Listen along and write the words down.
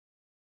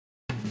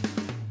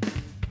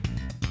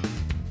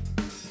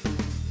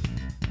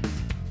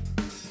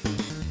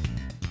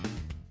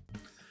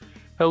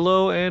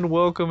Hello and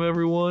welcome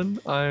everyone.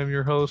 I am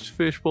your host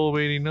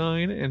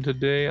Fishbowl89 and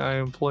today I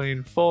am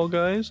playing Fall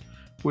Guys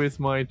with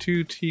my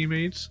two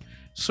teammates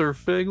Sir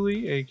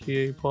Phegly,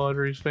 aka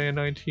Padres fan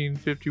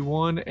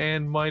 1951,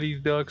 and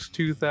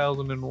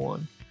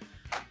MightyDucks2001.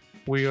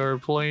 We are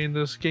playing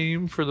this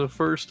game for the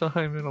first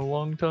time in a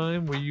long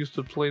time. We used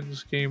to play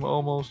this game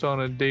almost on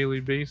a daily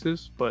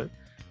basis, but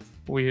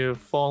we have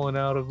fallen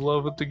out of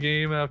love with the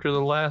game after the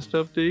last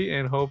update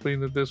and hoping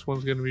that this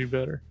one's going to be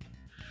better.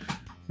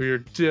 We are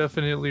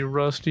definitely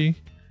rusty,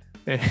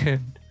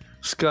 and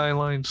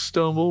Skyline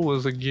Stumble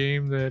was a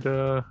game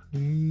that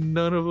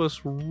none of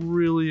us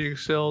really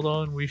excelled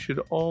on. We should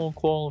all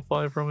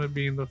qualify from it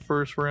being the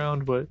first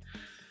round, but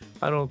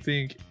I don't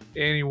think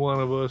any one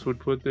of us would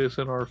put this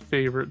in our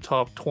favorite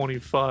top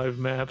 25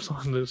 maps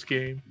on this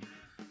game.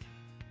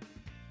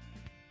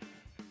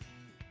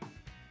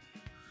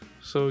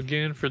 So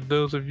again, for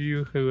those of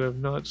you who have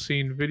not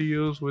seen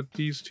videos with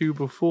these two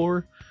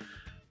before,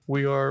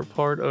 we are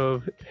part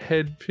of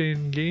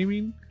Headpin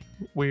Gaming.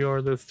 We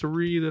are the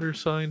three that are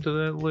signed to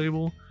that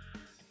label,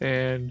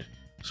 and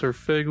Sir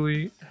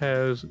Phegly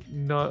has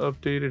not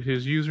updated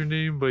his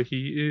username, but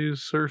he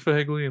is Sir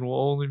Phegly and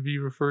will only be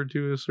referred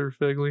to as Sir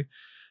Phegly.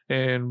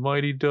 And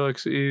Mighty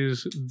Ducks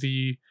is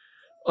the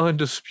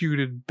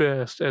undisputed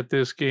best at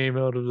this game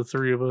out of the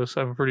three of us.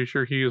 I'm pretty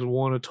sure he has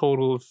won a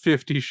total of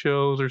 50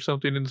 shows or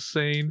something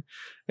insane,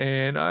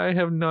 and I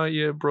have not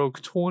yet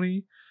broke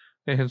 20.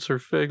 And Sir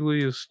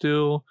Phegly is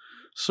still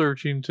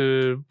searching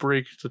to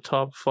break the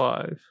top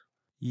 5.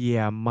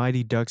 Yeah,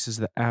 Mighty Ducks is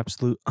the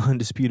absolute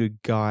undisputed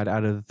god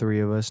out of the three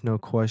of us, no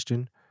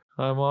question.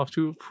 I'm off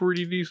to a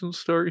pretty decent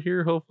start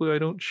here. Hopefully I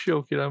don't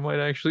choke it. I might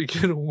actually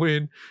get a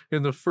win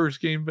in the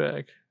first game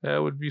back.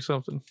 That would be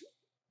something.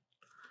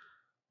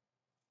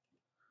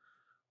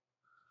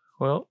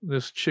 Well,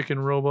 this chicken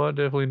robot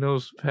definitely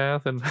knows the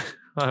path, and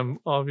I'm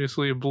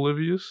obviously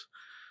oblivious.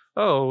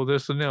 Oh,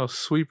 this is now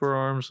sweeper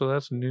arm, so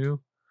that's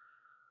new.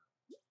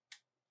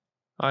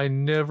 I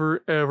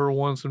never ever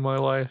once in my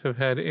life have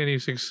had any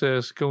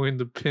success going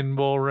the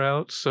pinball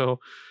route, so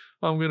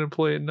I'm going to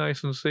play it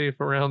nice and safe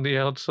around the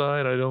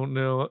outside. I don't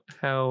know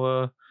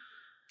how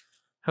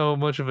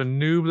much of a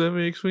noob that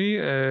makes me,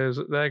 as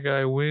that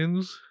guy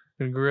wins.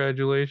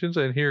 Congratulations.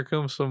 And here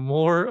comes some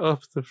more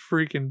up the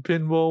freaking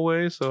pinball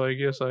way, so I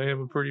guess I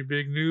am a pretty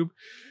big noob.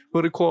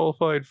 But it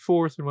qualified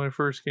 4th in my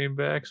first game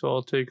back, so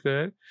I'll take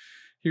that.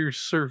 Here's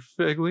Sir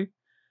Phegly,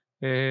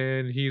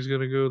 and he's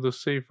going to go the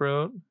safe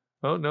route.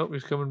 Oh, no,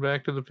 he's coming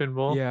back to the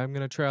pinball. Yeah, I'm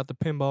going to try out the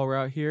pinball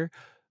route here.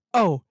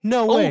 Oh,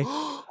 no way.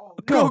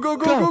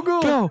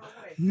 Go.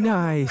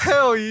 Nice.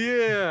 Hell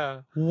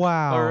yeah.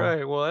 Wow. All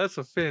right, well, that's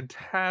a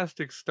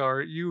fantastic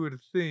start. You would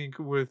think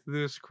with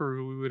this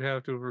crew we would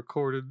have to have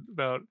recorded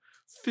about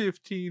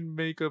 15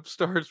 makeup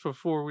starts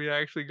before we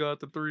actually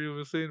got the three of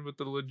us in, but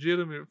the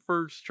legitimate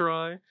first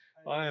try,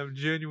 I am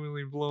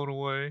genuinely blown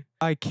away.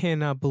 I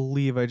cannot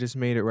believe I just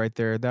made it right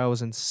there. That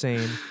was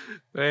insane.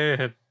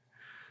 Man.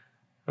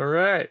 All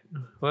right.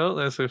 Well,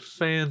 that's a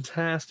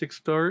fantastic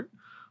start.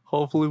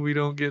 Hopefully we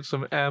don't get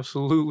some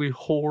absolutely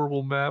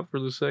horrible map for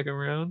the second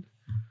round.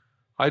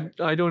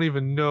 I don't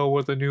even know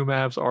what the new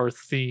maps are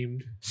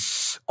themed.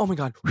 Oh my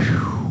god.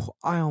 Whew.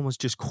 I almost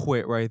just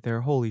quit right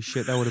there. Holy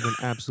shit, that would have been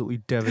absolutely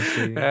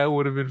devastating. That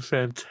would have been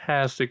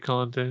fantastic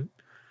content.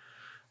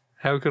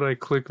 How could I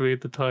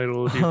clickbait the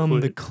title if you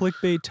quit? The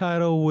clickbait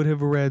title would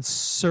have read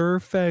Sir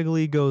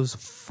Phegly goes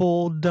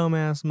full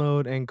dumbass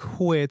mode and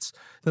quits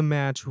the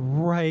match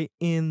right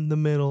in the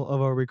middle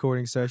of our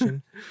recording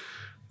session.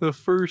 The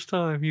first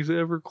time he's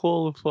ever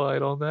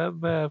qualified on that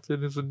map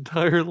in his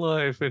entire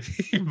life, and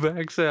he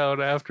backs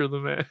out after the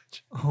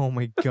match. Oh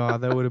my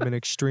god, that would have been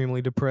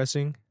extremely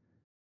depressing.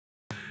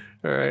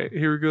 Alright,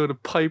 here we go to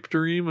Pipe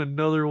Dream,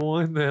 another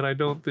one that I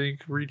don't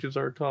think reaches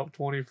our top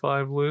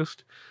 25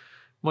 list.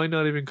 Might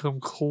not even come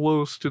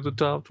close to the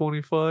top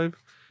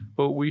 25,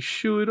 but we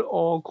should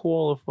all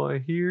qualify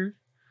here.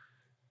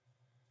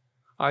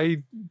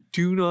 I've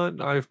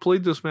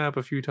played this map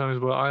a few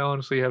times, but I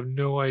honestly have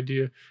no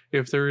idea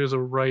if there is a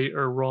right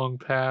or wrong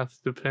path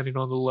depending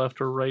on the left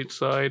or right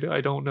side.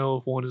 I don't know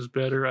if one is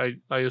better. I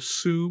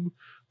assume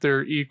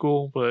they're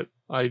equal, but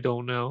I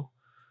don't know.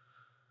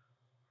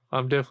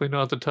 I'm definitely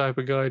not the type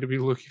of guy to be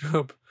looking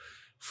up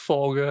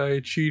Fall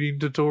Guy cheating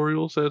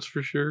tutorials, that's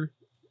for sure.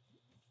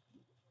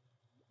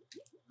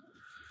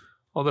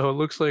 Although it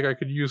looks like I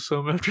could use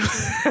some after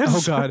that.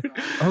 Oh god.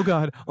 Oh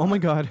god. Oh my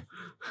god.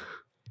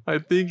 I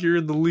think you're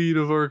in the lead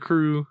of our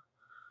crew.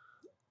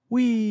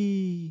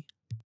 Whee!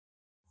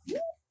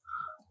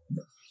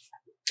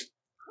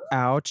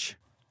 Ouch.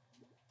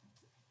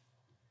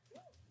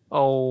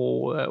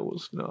 Oh, that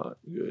was not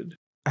good.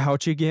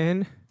 Ouch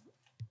again.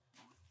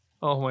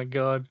 Oh my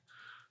god.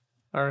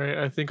 Alright,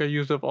 I think I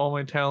used up all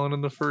my talent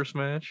in the first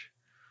match.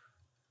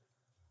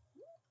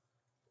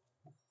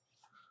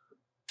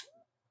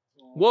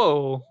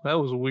 Whoa, that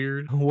was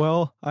weird.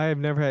 Well, I have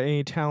never had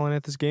any talent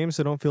at this game,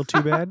 so don't feel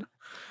too bad.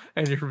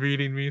 And you're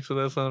beating me, so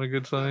that's not a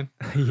good sign.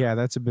 Yeah,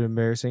 that's a bit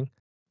embarrassing.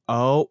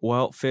 Oh,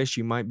 well, Fish,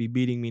 you might be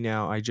beating me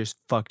now. I just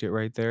fucked it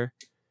right there.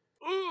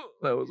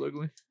 That was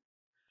ugly.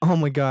 Oh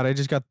my god, I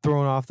just got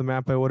thrown off the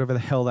map by whatever the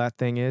hell that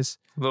thing is.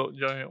 The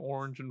giant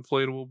orange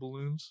inflatable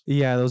balloons.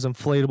 Yeah, those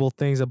inflatable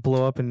things that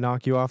blow up and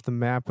knock you off the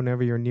map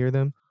whenever you're near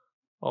them.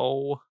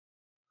 Oh.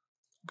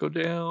 Go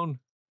down.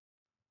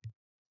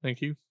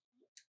 Thank you.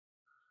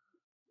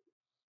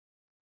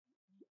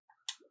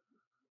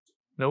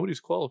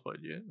 Nobody's qualified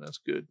yet. That's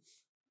good.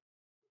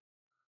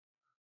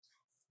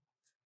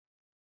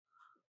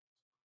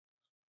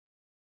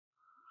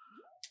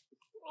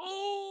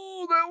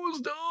 Oh, that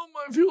was dumb.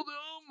 I feel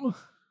dumb.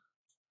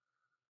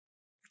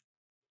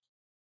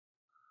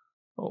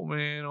 Oh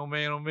man, oh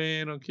man, oh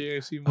man. Okay, I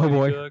see Oh Mighty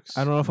boy, Ducks.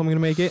 I don't know if I'm gonna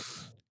make it.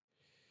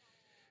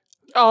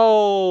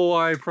 Oh,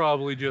 I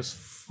probably just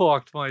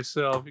fucked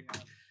myself.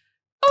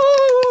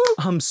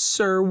 Oh!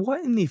 Sir,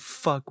 what in the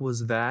fuck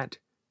was that?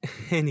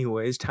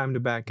 Anyways, time to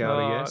back out,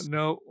 I guess.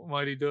 No,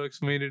 Mighty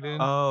Ducks made it in.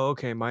 Oh,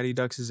 okay, Mighty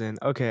Ducks is in.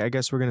 Okay, I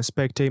guess we're gonna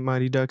spectate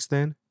Mighty Ducks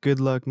then. Good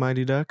luck,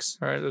 Mighty Ducks.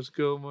 All right, let's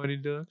go, Mighty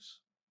Ducks.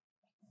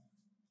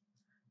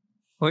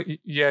 Well,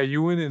 yeah,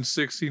 you win in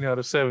 16 out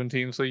of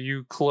 17, so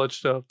you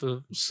clutched up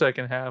the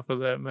second half of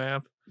that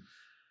map.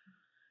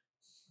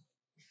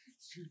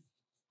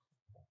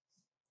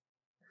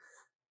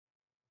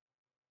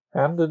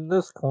 And in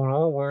this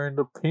corner, wearing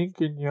the pink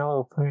and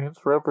yellow pants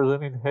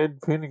representing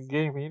Headpin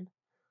Gaming,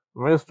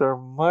 Mr.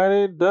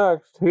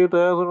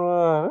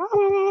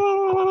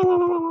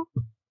 MightyDucks2001.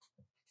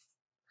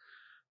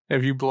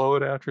 If you blow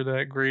it after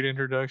that great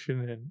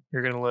introduction, then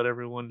you're going to let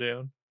everyone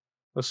down,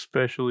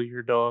 especially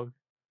your dog.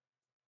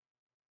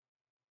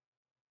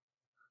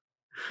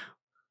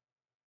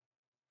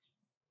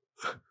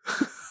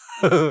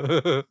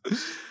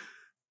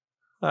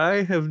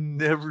 I have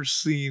never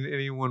seen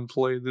anyone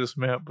play this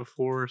map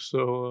before,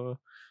 so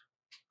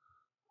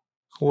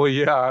well,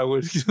 yeah, I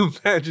would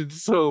imagine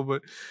so,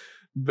 but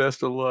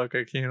best of luck.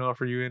 I can't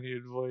offer you any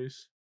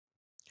advice.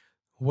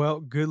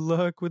 Well, good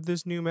luck with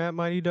this new map,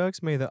 Mighty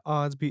Ducks. May the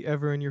odds be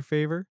ever in your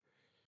favor.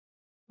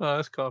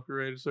 That's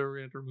copyrighted, so we're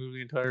going to have to remove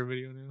the entire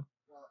video now.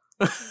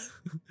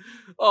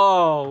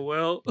 Oh,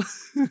 well,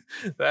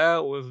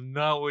 that was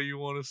not what you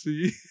want to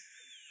see.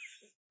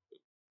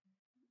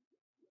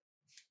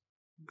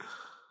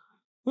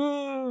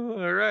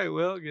 All right,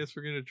 well, I guess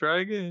we're going to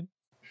try again.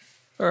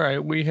 All right,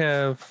 we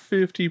have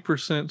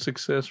 50%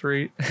 success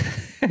rate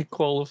at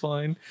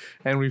qualifying,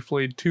 and we've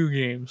played 2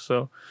 games.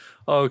 So,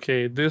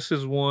 okay, this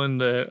is one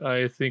that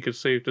I think it's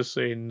safe to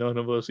say none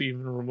of us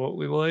even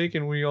remotely like,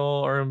 and we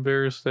all are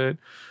embarrassed that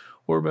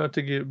we're about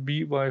to get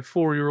beat by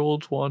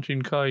 4-year-olds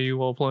watching Caillou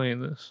while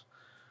playing this.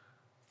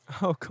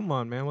 Oh, come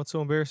on, man. What's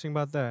so embarrassing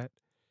about that?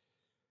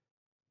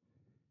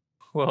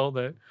 Well,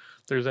 that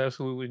there's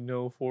absolutely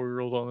no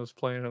 4-year-old on this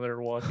planet that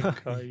are watching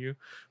Caillou.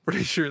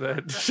 Pretty sure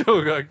that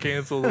show got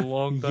canceled a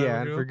long time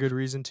Yeah, ago. and for good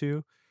reason,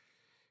 too.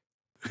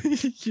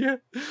 Yeah.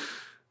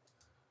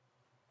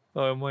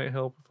 Oh, it might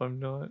help if I'm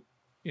not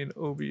in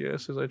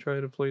OBS as I try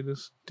to play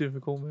this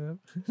difficult map.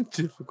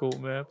 Difficult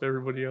map.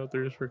 Everybody out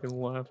there is freaking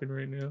laughing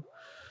right now.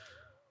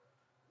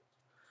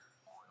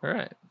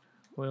 Alright.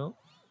 Well,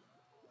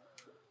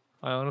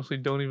 I honestly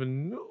don't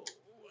even know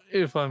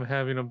if I'm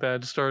having a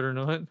bad start or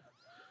not.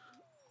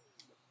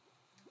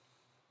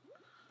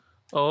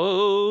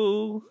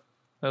 Oh,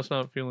 that's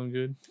not feeling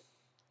good.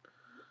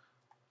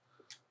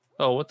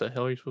 Oh, what the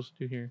hell are you supposed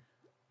to do here?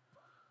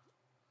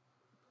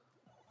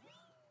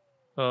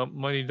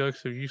 Mighty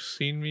Ducks, have you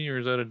seen me, or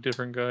is that a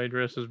different guy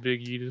dressed as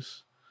Big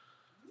Edis?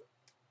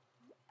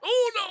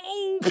 Oh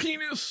no,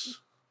 penis!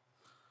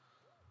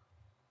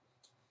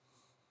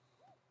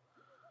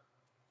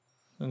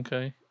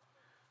 Okay.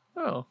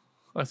 Oh,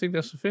 I think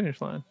that's the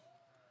finish line.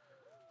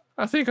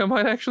 I think I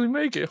might actually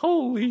make it.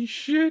 Holy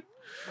shit!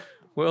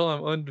 Well,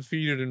 I'm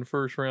undefeated in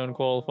first round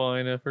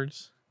qualifying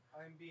efforts.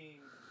 I'm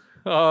being...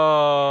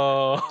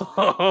 Oh!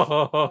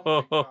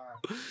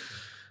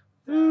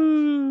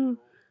 Oh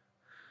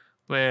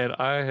Man,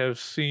 I have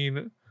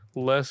seen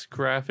less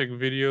graphic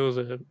videos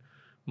of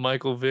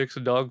Michael Vick's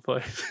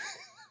dogfight.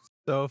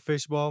 So,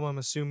 Fishball, I'm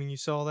assuming you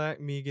saw that?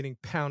 Me getting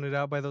pounded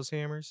out by those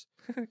hammers?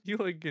 You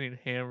like getting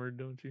hammered,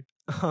 don't you?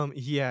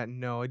 Yeah,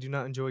 no, I do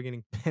not enjoy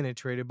getting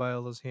penetrated by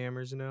all those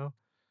hammers, you know?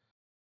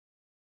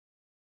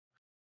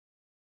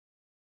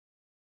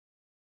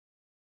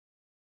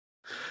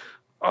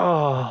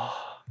 Oh,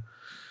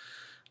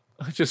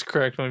 I just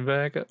cracked my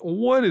back.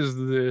 What is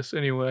this?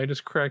 Anyway, I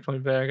just cracked my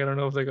back. I don't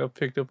know if that got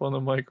picked up on the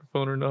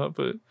microphone or not,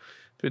 but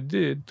if it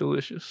did,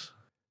 delicious.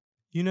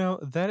 You know,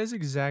 that is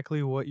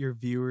exactly what your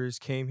viewers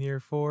came here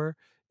for,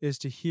 is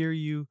to hear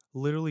you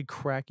literally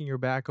cracking your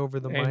back over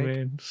the Hey mic.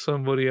 man,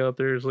 somebody out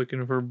there is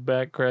looking for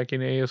back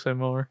cracking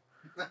ASMR.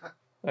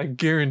 I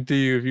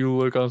guarantee you, if you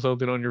look on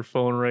something on your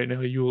phone right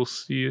now, you will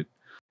see it.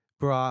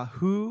 Bruh,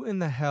 who in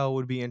the hell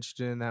would be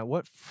interested in that?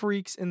 What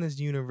freaks in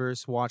this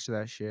universe watch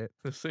that shit?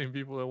 The same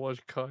people that watch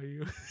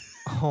Caillou.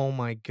 Oh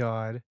my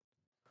god.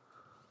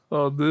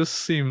 Oh, this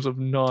seems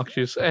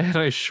obnoxious, and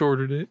I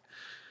shorted it.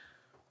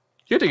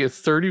 You had to get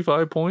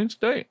 35 points?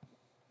 Dang.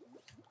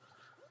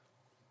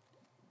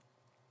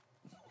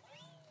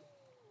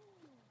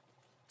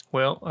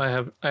 Well, I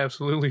have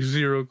absolutely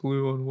zero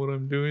clue on what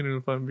I'm doing and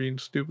if I'm being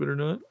stupid or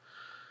not.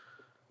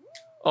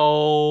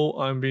 Oh,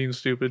 I'm being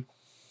stupid.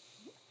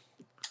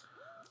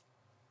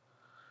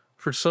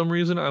 For some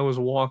reason, I was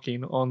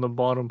walking on the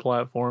bottom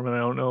platform, and I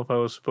don't know if I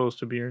was supposed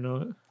to be or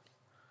not.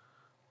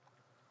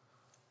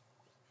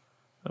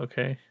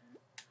 Okay.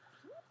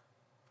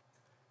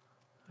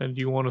 And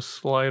do you want to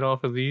slide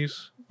off of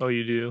these? Oh,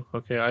 you do.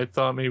 Okay, I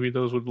thought maybe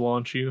those would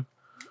launch you.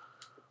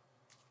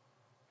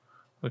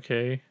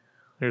 Okay.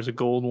 There's a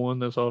gold one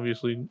that's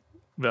obviously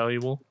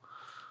valuable.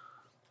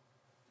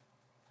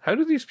 How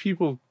do these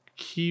people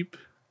keep...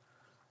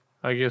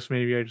 I guess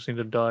maybe I just need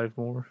to dive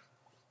more.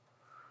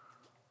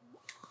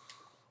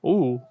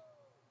 Ooh.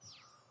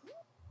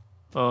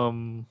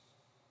 Well,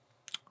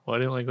 I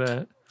didn't like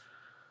that.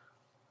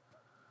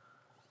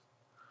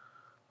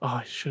 Oh,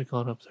 I should have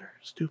gone up there.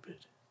 Stupid.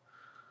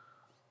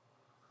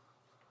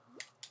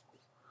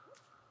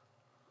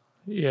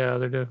 Yeah,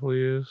 there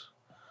definitely is.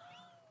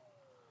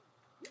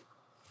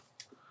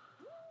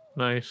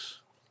 Nice.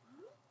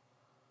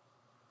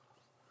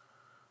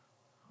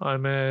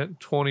 I'm at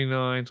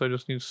 29, so I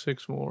just need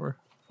 6 more.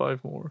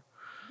 5 more.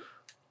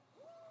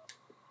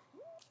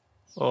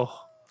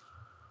 Oh.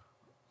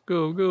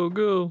 Go, go,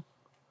 go.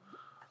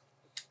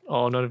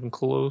 Oh, not even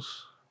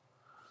close.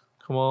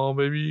 Come on,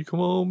 baby. Come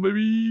on,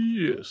 baby.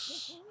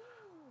 Yes.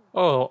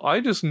 Oh,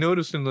 I just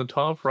noticed in the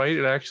top right,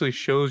 it actually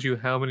shows you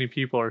how many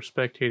people are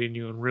spectating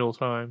you in real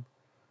time.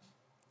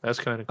 That's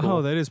kind of cool.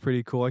 Oh, that is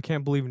pretty cool. I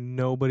can't believe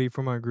nobody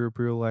from our group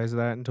realized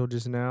that until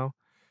just now.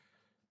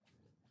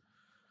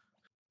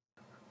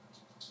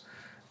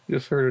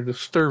 Just heard a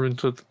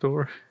disturbance at the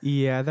door.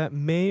 Yeah, that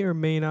may or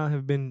may not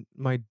have been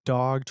my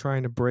dog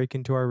trying to break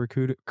into our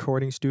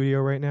recording studio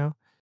right now.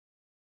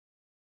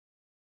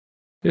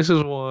 This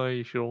is why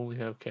you should only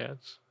have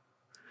cats.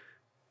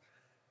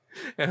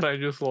 And I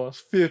just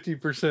lost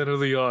 50% of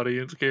the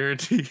audience,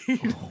 guaranteed.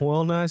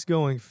 Well, nice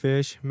going,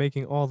 Fish.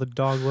 Making all the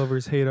dog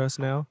lovers hate us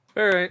now.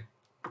 Alright.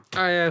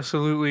 I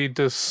absolutely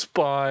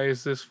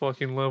despise this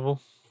fucking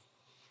level.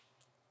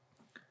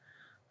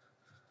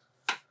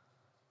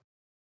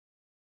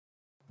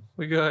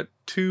 We got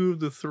 2 of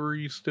the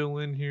 3 still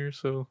in here,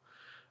 so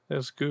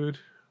that's good.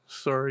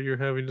 Sorry you're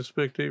having to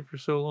spectate for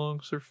so long,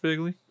 Sir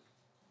Phegly.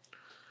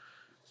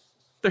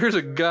 There's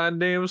a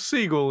goddamn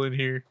seagull in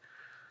here.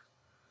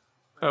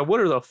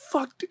 What are the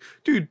fuck?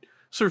 Dude,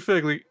 Sir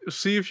Phegly,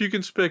 see if you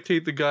can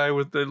spectate the guy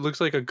with that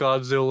looks like a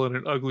Godzilla in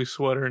an ugly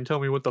sweater and tell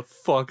me what the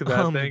fuck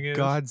that thing is.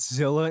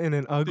 Godzilla in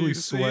an ugly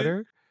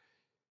sweater?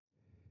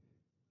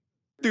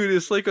 Dude,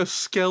 it's like a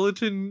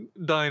skeleton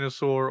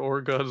dinosaur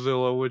or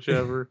Godzilla,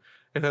 whichever.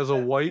 It has a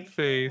white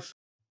face.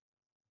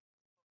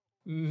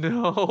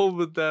 No,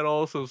 but that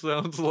also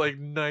sounds like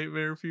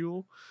nightmare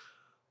fuel.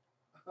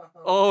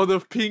 Oh, the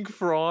pink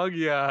frog?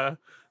 Yeah,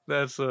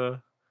 that's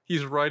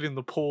he's riding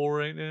the pole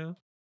right now.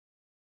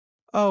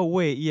 Oh,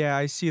 wait, yeah,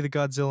 I see the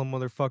Godzilla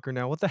motherfucker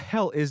now. What the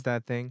hell is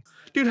that thing?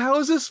 Dude, how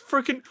is this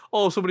freaking...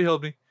 Oh, somebody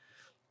help me.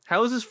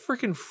 How is this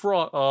freaking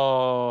frog...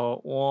 Oh,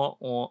 wah,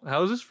 wah.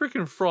 How is this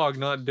freaking frog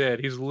not dead?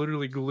 He's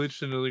literally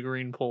glitched into the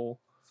green pole.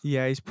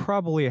 Yeah, he's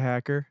probably a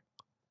hacker.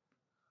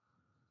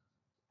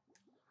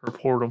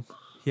 Report him.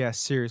 Yeah,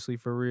 seriously,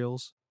 for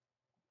reals.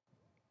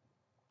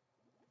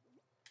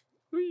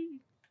 Whee.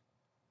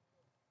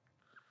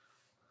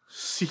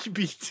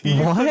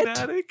 CBT What?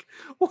 fanatic?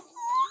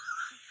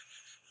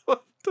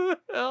 What the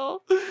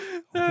hell?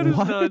 That is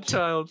not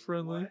child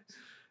friendly.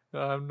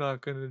 I'm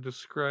not going to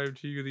describe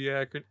to you the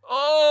acronym.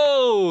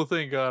 Oh,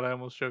 thank God, I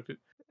almost choked it.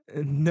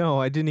 No,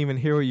 I didn't even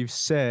hear what you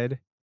said.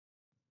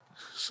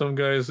 Some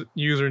guy's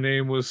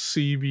username was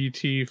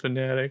CBT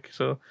fanatic,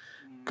 so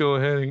go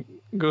ahead and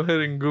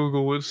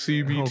Google what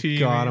CBT Oh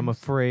God, means. I'm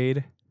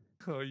afraid.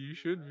 Oh, you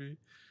should be.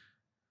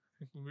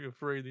 You'll be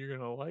afraid that you're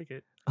gonna like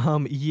it.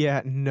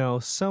 Yeah, no.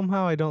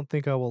 Somehow I don't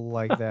think I will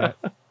like that.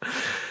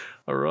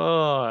 All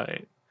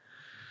right.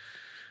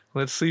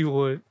 Let's see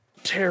what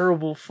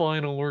terrible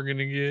final we're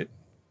gonna get.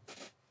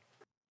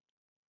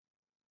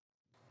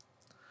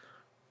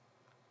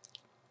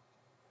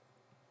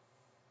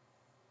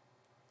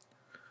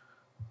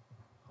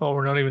 Oh,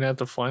 we're not even at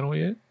the final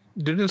yet?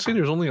 Didn't it say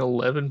there's only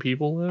 11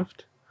 people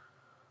left?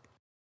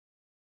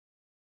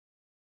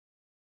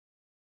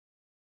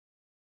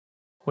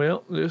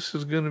 Well, this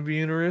is gonna be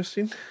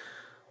interesting.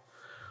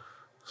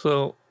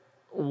 So,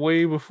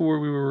 way before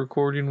we were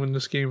recording when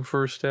this game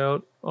first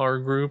out, our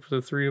group,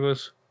 the 3 of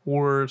us,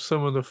 were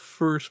some of the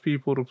first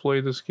people to play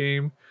this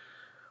game.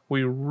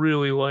 We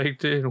really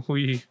liked it, and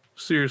we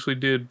seriously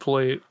did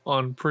play it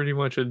on pretty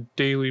much a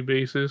daily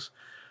basis.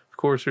 Of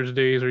course, there's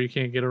days where you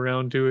can't get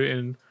around to it,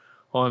 and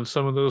on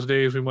some of those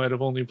days we might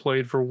have only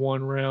played for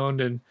 1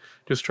 round and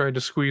just tried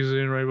to squeeze it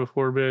in right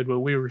before bed, but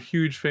we were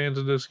huge fans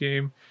of this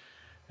game,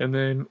 and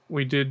then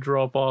we did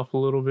drop off a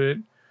little bit,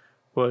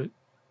 but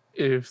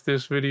if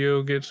this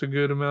video gets a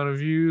good amount of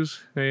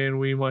views, and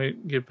we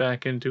might get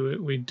back into it.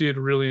 We did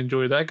really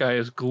enjoy it. That guy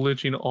is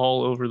glitching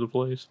all over the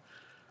place.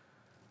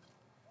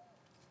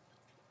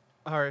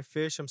 All right,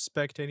 Fish, I'm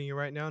spectating you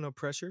right now. No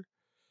pressure.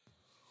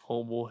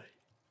 Oh boy.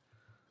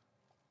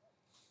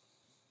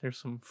 There's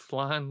some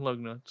flying lug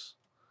nuts.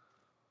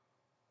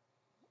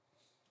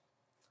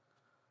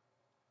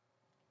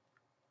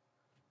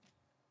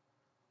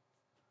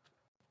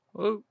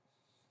 Oh,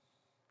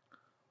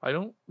 I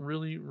don't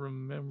really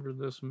remember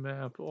this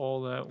map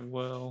all that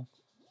well.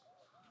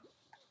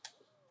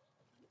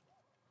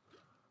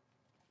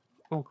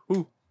 Oh,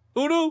 oh,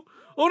 oh no!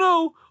 Oh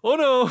no! Oh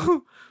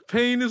no!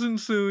 Pain is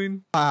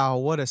ensuing. Wow,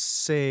 what a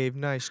save.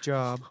 Nice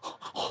job.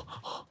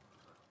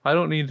 I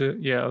don't need to.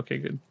 Yeah, okay,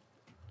 good.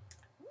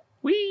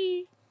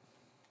 Whee!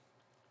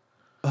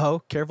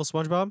 Oh, careful,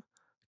 SpongeBob.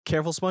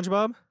 Careful,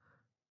 SpongeBob.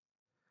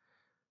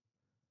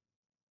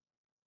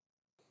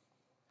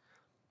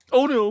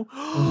 Oh no!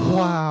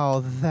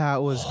 Wow,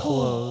 that was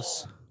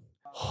close.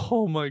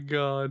 Oh my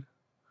god.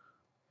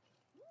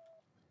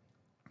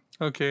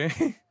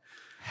 Okay.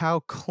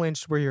 How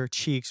clenched were your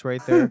cheeks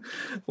right there?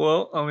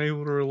 Well, I'm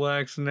able to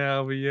relax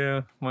now, but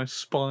yeah, my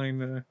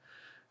spine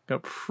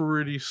got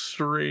pretty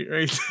straight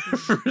right there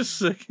for a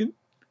second.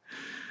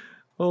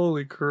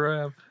 Holy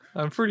crap.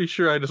 I'm pretty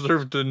sure I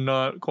deserve to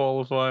not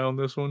qualify on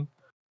this one.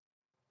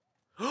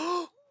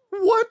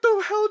 What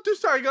the hell?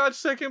 I got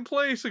second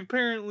place,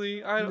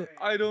 apparently.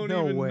 I don't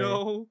no even way.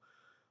 know.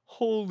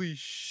 Holy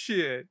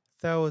shit.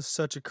 That was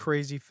such a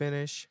crazy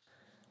finish.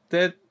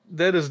 That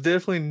is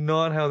definitely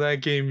not how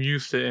that game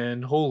used to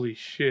end. Holy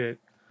shit.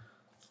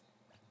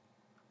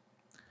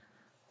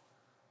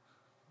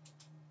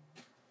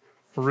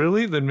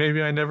 Really? Then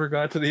maybe I never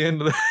got to the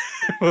end of the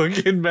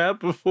fucking map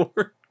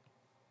before.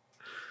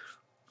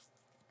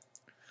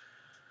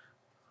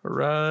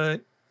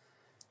 Alright.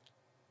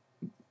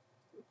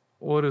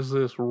 What is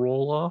this?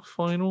 Roll-off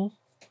final?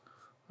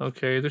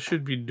 Okay, this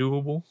should be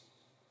doable.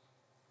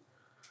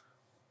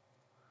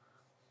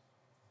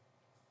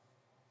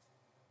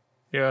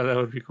 Yeah, that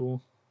would be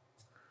cool.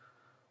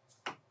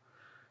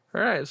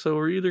 Alright, so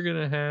we're either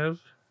going to have,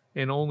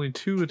 in only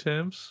 2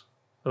 attempts,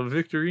 a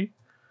victory,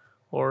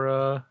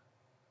 or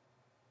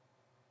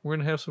we're going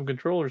to have some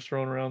controllers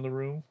thrown around the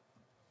room.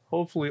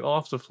 Hopefully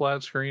off the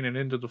flat screen and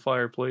into the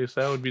fireplace.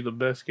 That would be the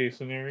best case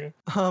scenario.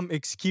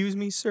 Excuse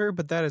me, sir,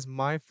 but that is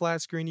my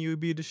flat screen you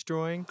would be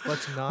destroying.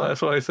 Let's not.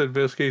 That's why I said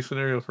best case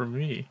scenario for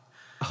me.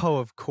 Oh,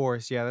 of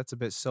course. Yeah, that's a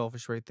bit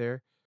selfish right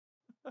there.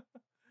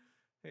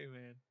 Hey,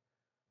 man.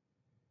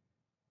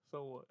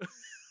 So what?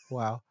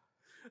 Wow.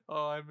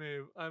 Oh, I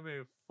may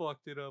have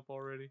fucked it up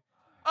already.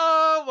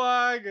 Oh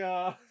my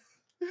god.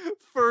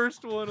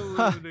 First one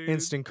eliminated.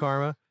 Instant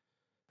karma.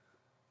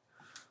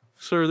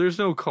 Sir, there's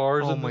no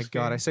cars Oh in my this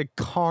god, game. I said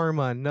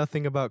karma,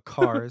 nothing about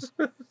cars.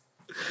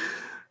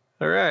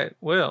 Alright,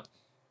 well.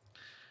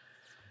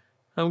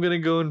 I'm gonna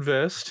go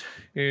invest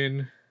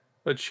in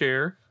a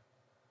chair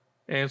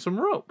and some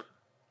rope.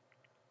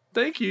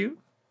 Thank you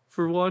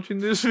for watching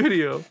this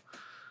video.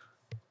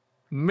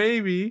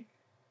 Maybe,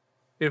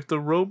 if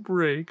the rope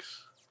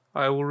breaks,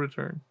 I will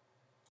return.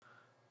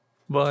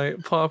 By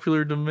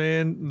popular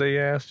demand, they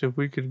asked if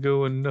we could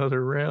go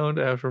another round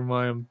after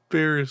my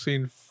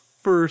embarrassing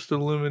first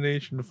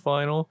elimination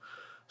final.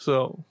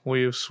 So,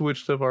 we have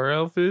switched up our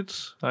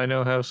outfits. I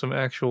now have some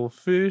actual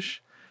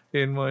fish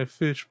in my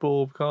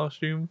fishbowl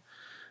costume.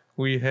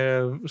 We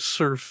have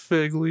Sir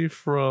Phegly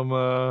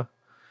from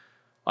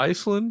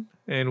Iceland,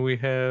 and we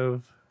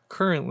have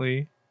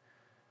currently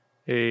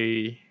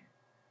a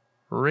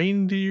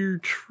reindeer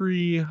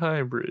tree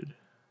hybrid.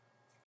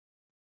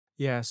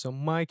 Yeah, so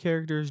my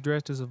character is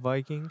dressed as a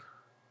Viking.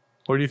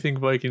 Where do you think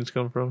Vikings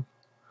come from?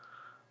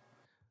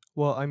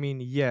 Well, I mean,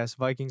 yes,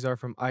 Vikings are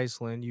from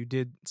Iceland. You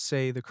did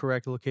say the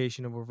correct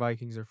location of where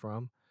Vikings are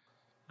from.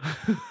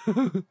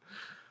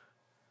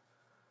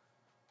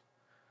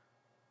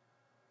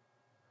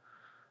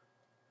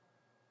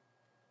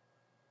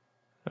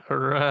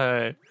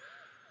 Alright.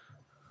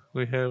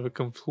 We have a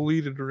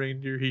completed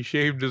reindeer. He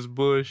shaved his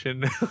bush,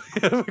 and now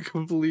we have a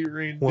complete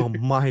reindeer. Well,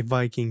 my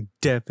Viking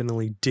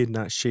definitely did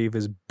not shave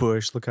his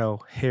bush. Look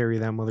how hairy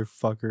that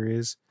motherfucker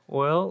is.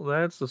 Well,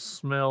 that's a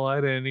smell I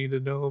didn't need to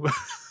know about.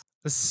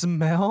 The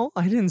smell?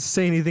 I didn't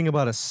say anything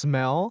about a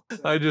smell.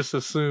 I just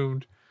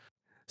assumed.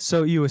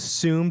 So you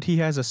assumed he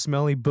has a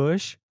smelly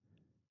bush?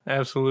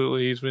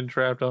 Absolutely, he's been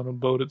trapped on a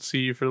boat at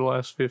sea for the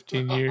last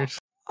 15 years.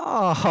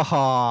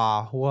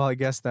 Ah, well, I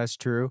guess that's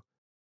true.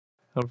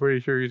 I'm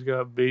pretty sure he's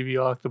got baby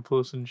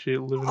octopus and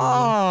shit living in there.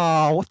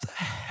 Oh, what the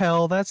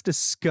hell? That's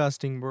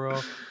disgusting, bro.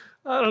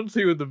 I don't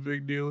see what the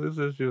big deal is.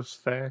 It's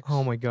just facts.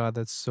 Oh my god,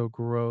 that's so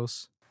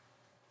gross.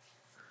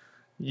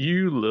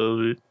 You love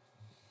it.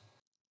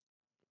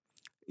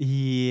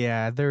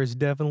 Yeah, there is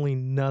definitely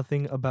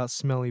nothing about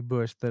smelly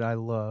bush that I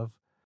love.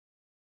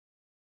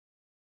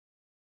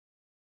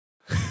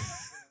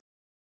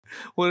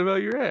 What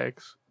about your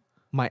ex?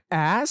 My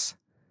ass?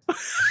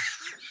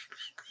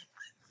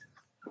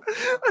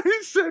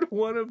 I said,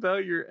 what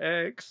about your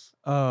ex?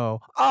 Oh.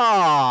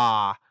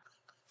 Ah!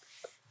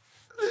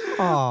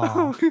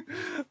 Oh,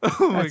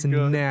 Oh my that's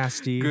god.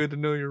 nasty. Good to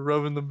know you're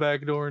rubbing the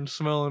back door and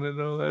smelling it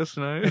though. That's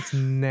nice. That's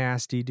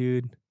nasty,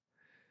 dude.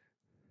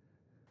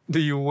 Do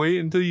you wait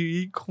until you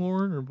eat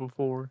corn or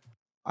before?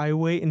 I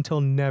wait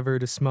until never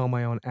to smell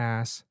my own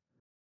ass.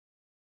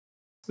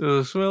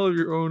 Does the smell of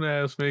your own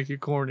ass make you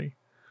corny?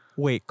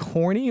 Wait,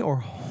 corny or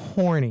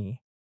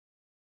horny?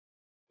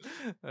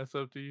 That's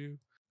up to you.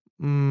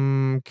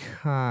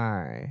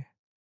 Kai.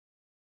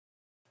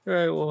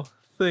 Alright, well,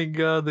 thank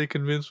God they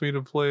convinced me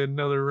to play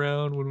another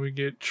round when we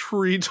get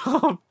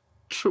Treetop,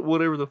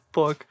 whatever the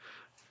fuck,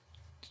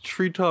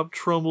 Treetop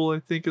Trumbull, I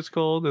think it's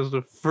called, as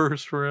the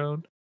first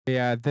round.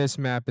 Yeah, this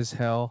map is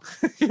hell.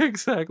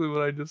 Exactly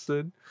what I just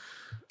said.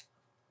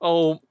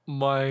 Oh,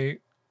 my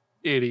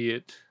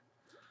idiot.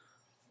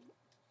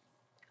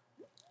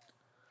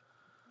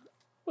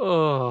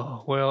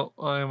 Oh, well,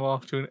 I'm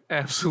off to an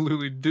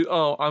absolutely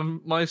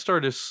my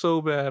start is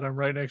so bad. I'm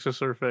right next to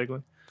Sir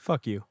Phegly.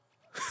 Fuck you.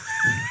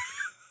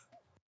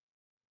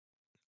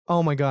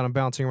 Oh my god, I'm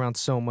bouncing around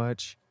so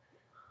much.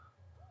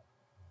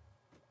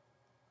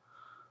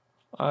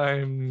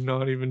 I'm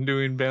not even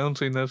doing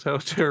bouncing. That's how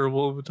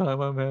terrible of a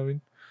time I'm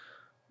having.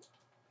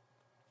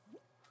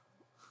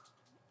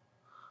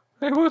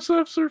 Hey, what's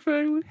up, Sir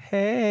Phegly?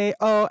 Hey.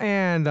 Oh,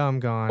 and I'm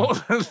gone. Oh,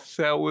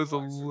 that was a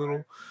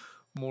little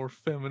more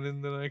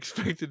feminine than I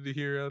expected to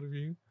hear out of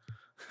you.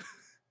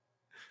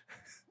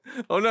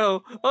 Oh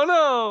no! Oh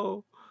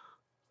no!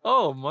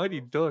 Oh,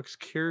 Mighty Ducks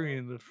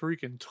carrying the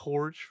freaking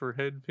torch for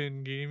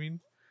Headpin Gaming.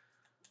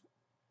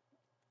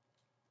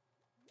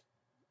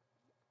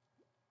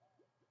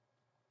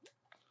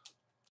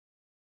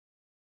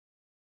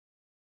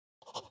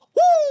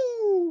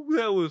 Woo!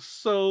 That was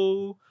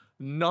so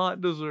not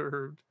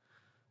deserved.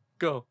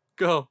 Go,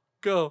 go,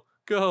 go,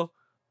 go.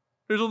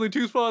 There's only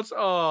 2 spots.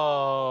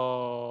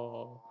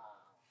 Oh.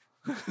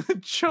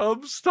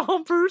 Chub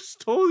Stomper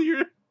stole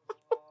your...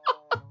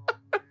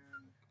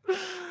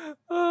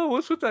 Oh,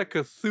 what's with that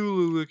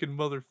Cthulhu-looking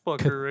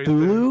motherfucker right there?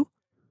 Cthulhu?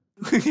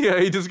 Yeah,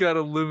 he just got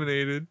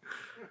eliminated.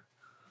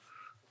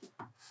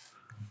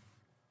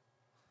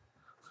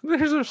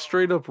 There's a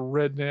straight-up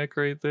redneck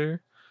right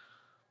there.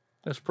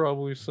 That's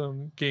probably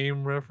some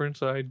game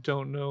reference I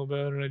don't know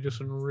about, and I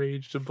just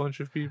enraged a bunch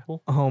of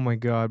people. Oh my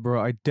god,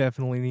 bro. I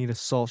definitely need a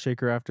salt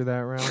shaker after that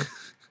round.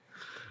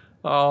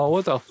 Oh,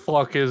 what the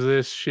fuck is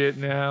this shit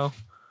now?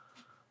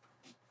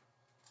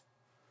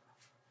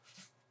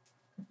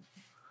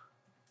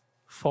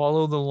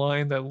 Follow the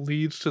line that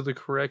leads to the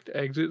correct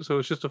exit, so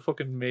it's just a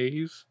fucking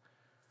maze.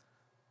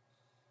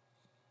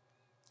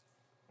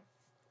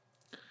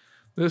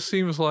 This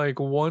seems like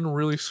one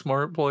really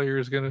smart player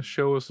is going to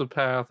show us the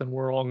path and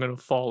we're all going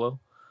to follow.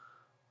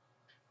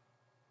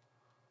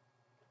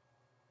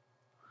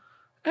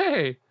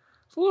 Hey,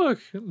 look,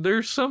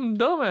 there's some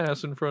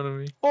dumbass in front of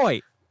me. Oi!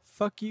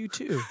 Fuck you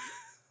too.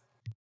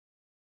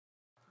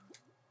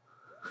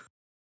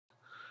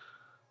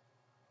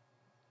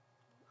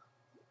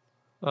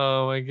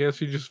 Oh, I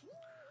guess you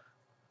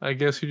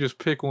just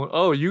pick one.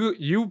 Oh,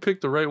 you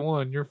picked the right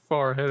one. You're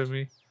far ahead of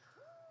me.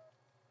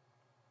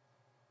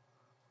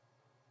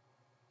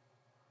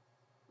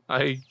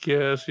 I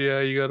guess,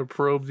 yeah, you gotta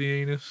probe the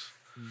anus.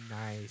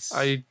 Nice.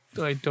 I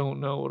don't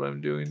know what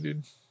I'm doing,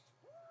 dude.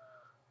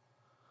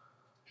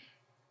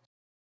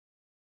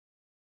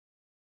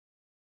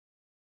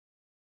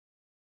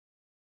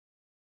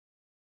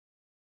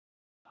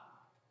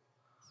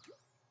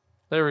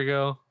 There we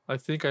go. I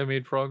think I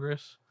made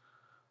progress.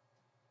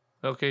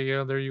 Okay,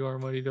 yeah, there you are,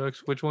 Mighty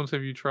Ducks. Which ones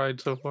have you tried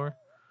so far?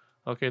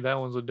 Okay, that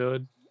one's a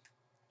dud.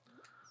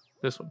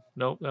 This one.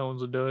 Nope, that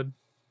one's a dud.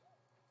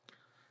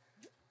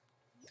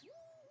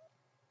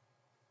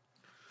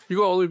 You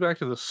go all the way back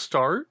to the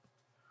start?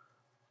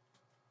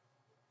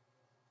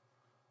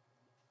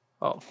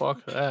 Oh,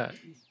 fuck that.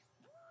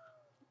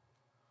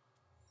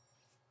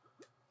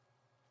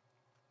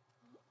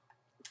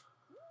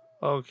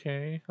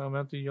 Okay, I'm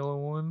at the yellow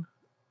one.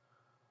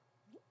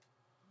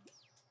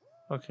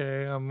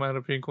 Okay, I'm at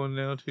a pink one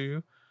now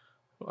too.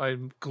 I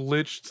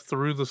glitched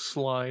through the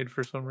slide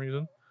for some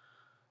reason.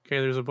 Okay,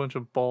 there's a bunch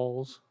of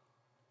balls.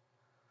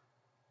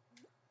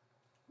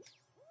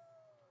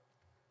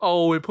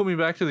 Oh, it put me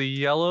back to the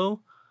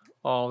yellow?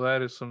 Oh,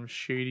 that is some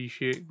shady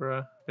shit,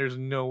 bruh. There's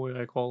no way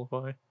I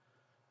qualify.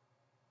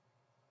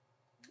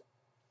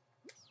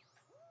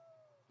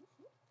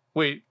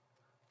 Wait,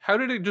 how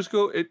did it just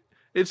go?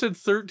 It said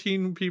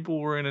 13 people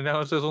were in and now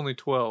it says only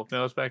 12.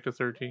 Now it's back to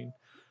 13.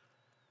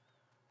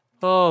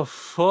 Oh,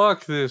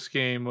 fuck this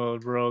game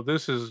mode, bro.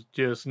 This is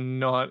just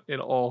not at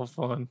all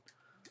fun.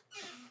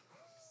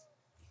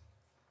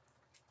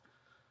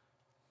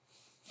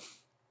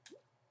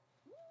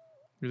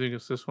 You think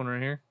it's this one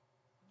right here?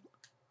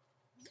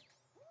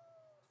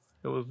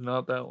 It was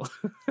not that one.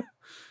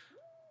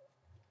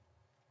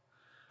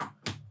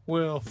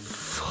 Well,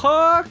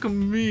 fuck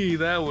me.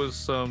 That was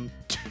some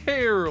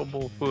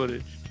terrible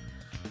footage.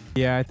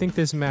 Yeah, I think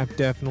this map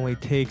definitely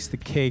takes the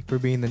cake for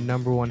being the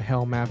 #1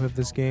 hell map of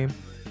this game.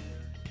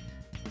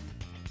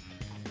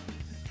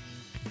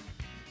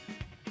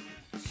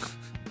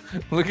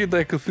 Look at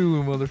that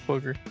Cthulhu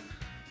motherfucker.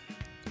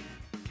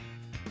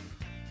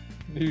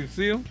 Do you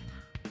see him?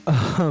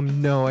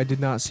 No, I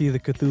did not see the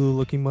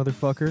Cthulhu-looking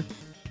motherfucker.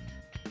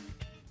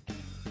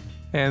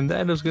 And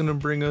that is going to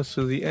bring us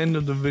to the end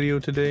of the video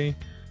today.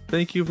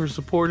 Thank you for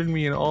supporting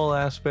me in all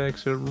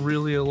aspects. It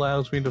really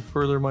allows me to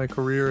further my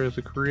career as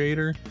a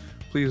creator.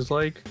 Please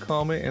like,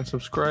 comment, and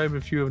subscribe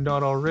if you have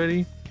not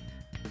already.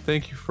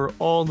 Thank you for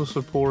all the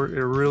support.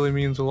 It really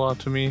means a lot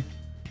to me,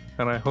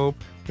 and I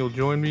hope you'll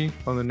join me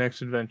on the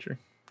next adventure.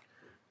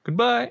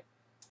 Goodbye!